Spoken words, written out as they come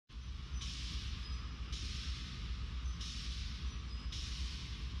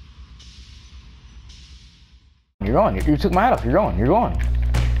You're going. You took my hat off. You're going. You're going.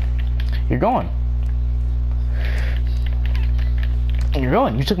 You're going. You're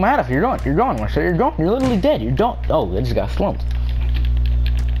going. You took my hat off. You're going. You're going, Marcel. You're going. You're literally dead. You're done. Oh, I just got slumped.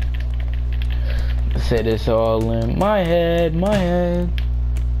 I said it's all in my head. My head.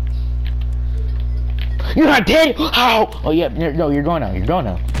 You're not dead. How? Oh yeah. No, you're going now. You're going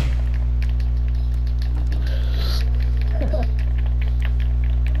now.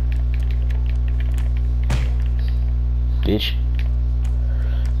 Bitch.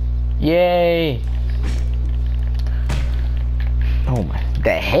 Yay. Oh my,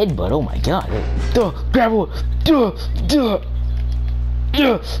 that headbutt, oh my god. Grab one.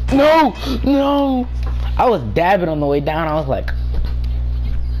 No, no. I was dabbing on the way down. I was like,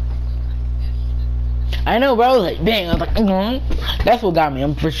 I know, bro. I was like, dang. I was like, That's what got me.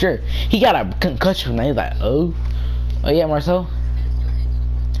 I'm for sure. He got a concussion. He's like, oh yeah, Marcel.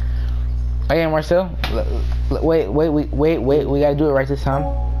 Oh yeah, Marcel. Wait. We gotta do it right this time.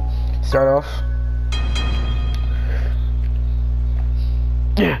 Start off.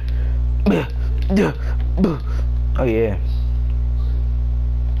 Oh yeah.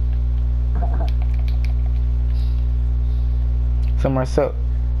 So Marcel,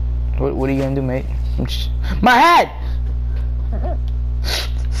 what are you gonna do, mate? My hat!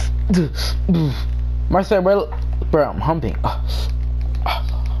 Marcel, bro, I'm humping.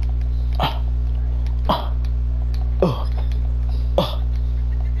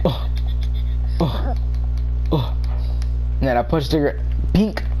 And then I push the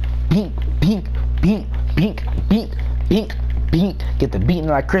pink. Get the beating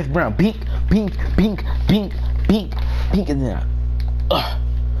like Chris Brown. Pink, and then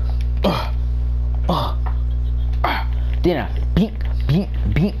then I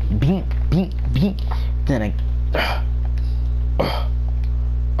pink. Then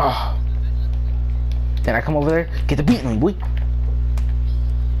then I come over there, get the beating on you, boy.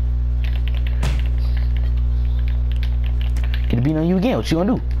 Get the beating on you again. What you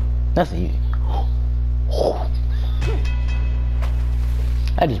gonna do? Nothing.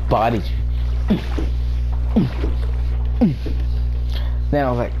 I just bodied you. Then I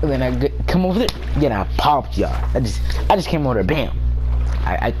was like, then I come over there. Then I popped y'all. I just came over there, bam.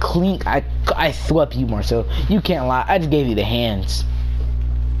 I swept you, Marcel. You can't lie. I just gave you the hands.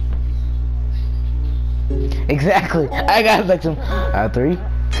 Exactly. I got like some. 3,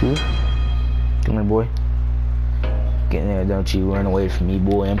 2. Come here, boy. Get in there, don't you run away from me,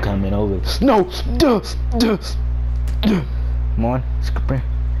 boy. I'm coming over. No! Come on.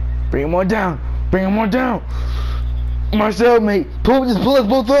 Bring him on down. Bring him on down. Marcel, mate. Just pull us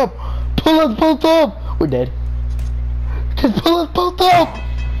both up. Pull us both up. We're dead. Just pull us both up.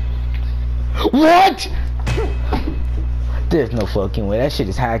 What? There's no fucking way. That shit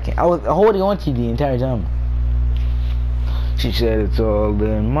is hacking. I was holding on to you the entire time. She said it's all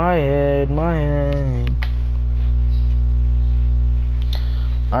in my head. My head.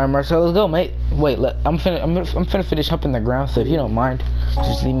 Alright, Marcel, let's go, mate. Wait, look, I'm finna finish humping the ground, so if you don't mind,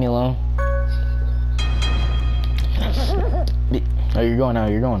 just leave me alone. Oh, you're going now,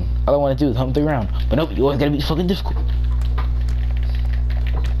 you're going. All I want to do is hump the ground. But nope, you always gotta be fucking difficult.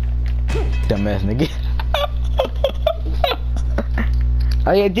 Dumbass nigga.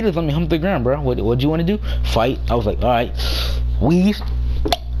 All you gotta do is let me hump the ground, bro. What'd you want to do? Fight? I was like, alright. Weave.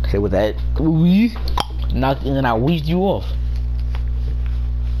 Okay, with that. Weave. Knocked, and then I weaved you off.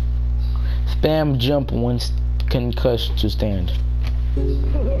 Spam jump once concussed to stand.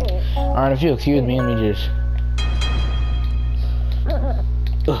 Alright, if you excuse me, let me just.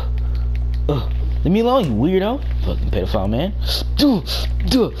 Leave me alone, you weirdo. Fucking pedophile, man. You're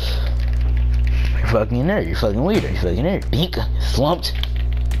fucking nerd. You're fucking weirdo. You're fucking nerd. Pink. Slumped.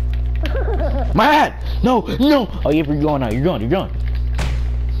 My hat! No! Oh, yeah, you're going now. You're going.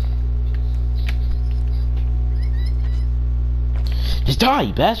 Just die,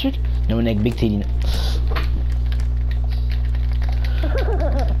 you bastard. No neck, big titty.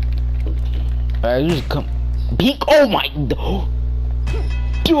 Alright, just come. Pink. Oh my. Oh.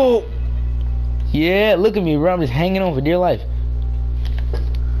 Yeah, look at me, bro. I'm just hanging on for dear life.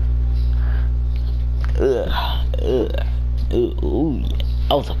 Ooh, yeah.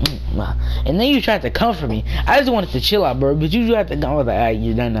 I was like, and then you tried to comfort me. I just wanted to chill out, bro. But you tried to go. I was like, alright,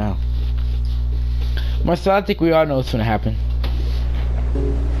 you're done now. Marcel, I think we all know what's gonna happen.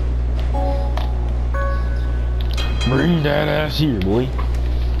 Bring that ass here, boy.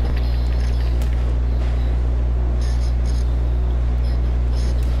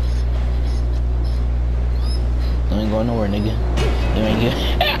 You ain't going nowhere, nigga. You ain't good.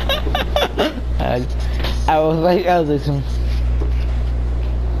 I was like some.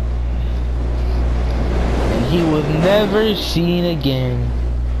 And he was never seen again.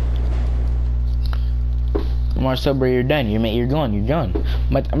 Marcel, bro, you're done. You're gone. You're done.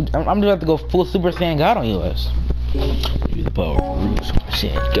 I'm just about to go full Super Saiyan God on you ass. You're the power of Super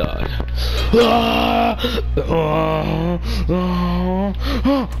Saiyan God.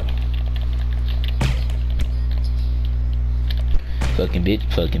 Fucking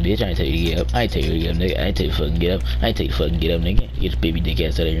bitch, I ain't tell you to get up. I ain't tell you to get up, nigga. I ain't tell you to fucking get up. I ain't tell you to fucking get up, nigga. Get your baby dick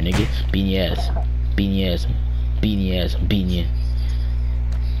ass out of here, nigga. Beating your ass. Beating your ass. Beating your ass. Beating you.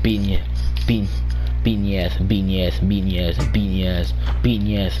 Beating you. Beating your ass. Beating your ass. Beating your ass. Beating your ass. Beating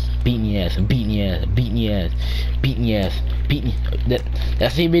your ass. Beating your ass. Beating your ass. Beating your ass. Beating your ass. Beating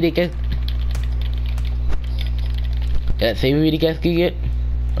that same baby dick ass. That same baby dick ass can get.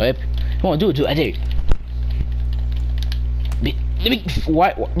 Alright. Come on, do it, I dare you.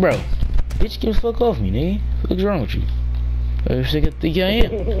 Why, bro? Bitch, get the fuck off me, nigga. What's wrong with you? What the fuck I think I am?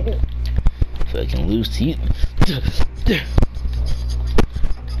 Fucking loose teeth.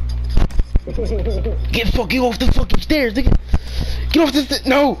 Get fucking off the fucking stairs, nigga. Get off the stairs.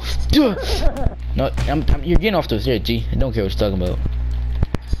 No. No, you're getting off the stairs, G. I don't care what you're talking about.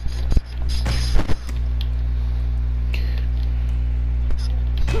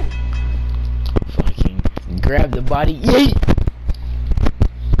 Fucking grab the body. Yeet.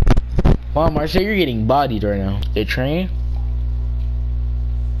 Mom, Marcel, you're getting bodied right now. The train?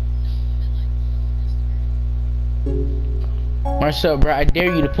 Marcel, bro, I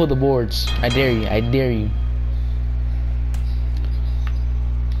dare you to pull the boards. I dare you. I dare you.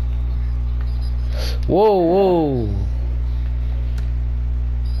 Whoa, whoa.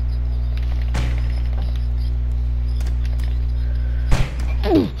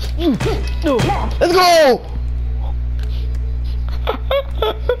 Let's go!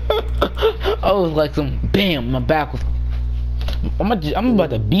 I was like some bam, my back was. I'm about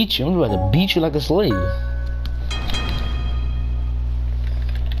to beat you. I'm about to beat you like a slave.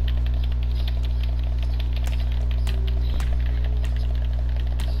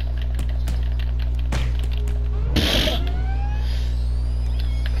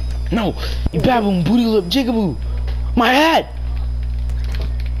 No, you baboon booty lip jigaboo. My hat.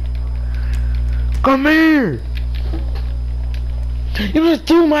 Come here. You just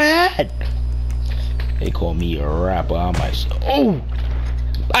threw my hat. They call me a rapper. I'm myself. Oh!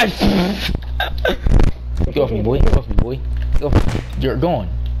 Get off me, boy. Get off me, boy. Get off me. You're gone.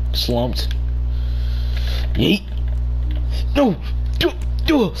 Slumped. Yeet. No.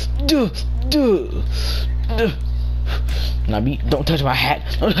 Now, don't touch my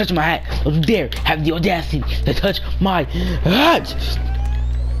hat. Don't touch my hat. Don't you dare have the audacity to touch my hat.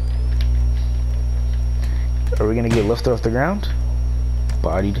 Are we gonna get lifted off the ground?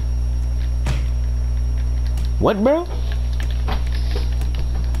 Bodied. What, bro?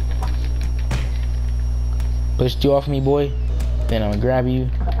 Pushed you off me, boy. Then I'm gonna grab you.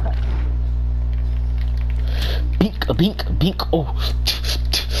 Bink, a bink, a bink. Oh.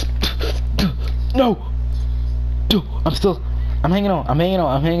 No. I'm hanging on.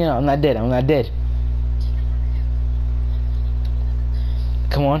 I'm not dead.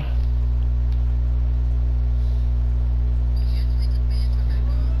 Come on.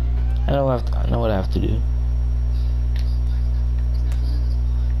 I know what I have to do.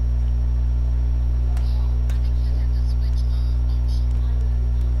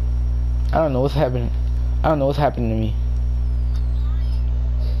 I don't know what's happening. I don't know what's happening to me.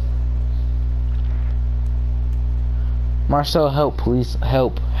 Marcel, help, please.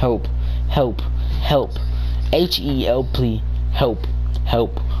 Help. Help. H-E-L-P. Help.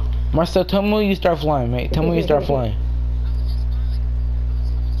 Marcel, tell me when you start flying, mate. Tell me when you start flying.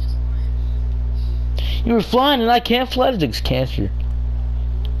 You were flying and I can't fly. It's cancer.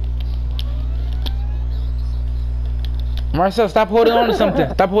 Marcel, stop holding on to something.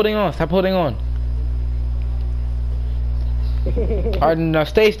 Stop holding on. Alright, now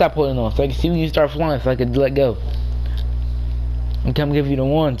stop holding on so I can see when you start flying so I can let go. And come give you the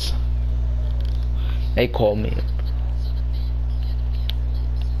ones. They call me.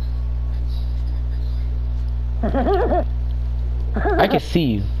 I can see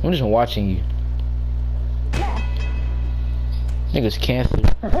you. I'm just watching you. Niggas cancer.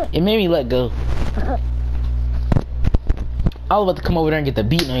 It made me let go. I was about to come over there and get the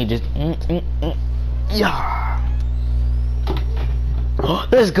beat on you. Just yeah.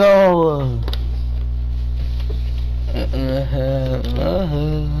 Let's go.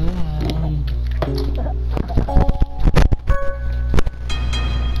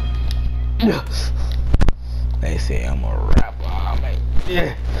 They say I'm a rapper. I'm like,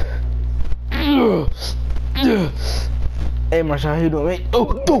 yeah. Hey, Marshall, how you doing, mate?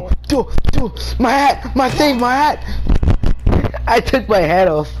 My hat! My hat! I took my hat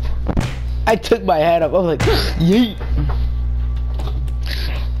off. I was like, yeet.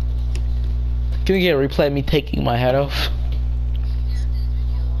 Can we get a replay of me taking my hat off?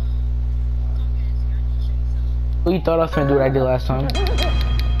 Well, you thought I was gonna do what I did last time?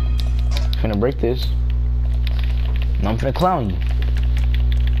 I'm gonna break this. And I'm gonna clown you.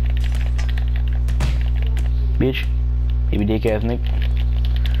 Bitch. Baby dick ass Nick.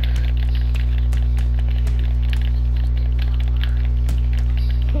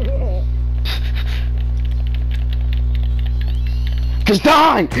 Just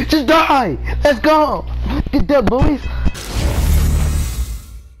die! Just die! Let's go! Get that, boys!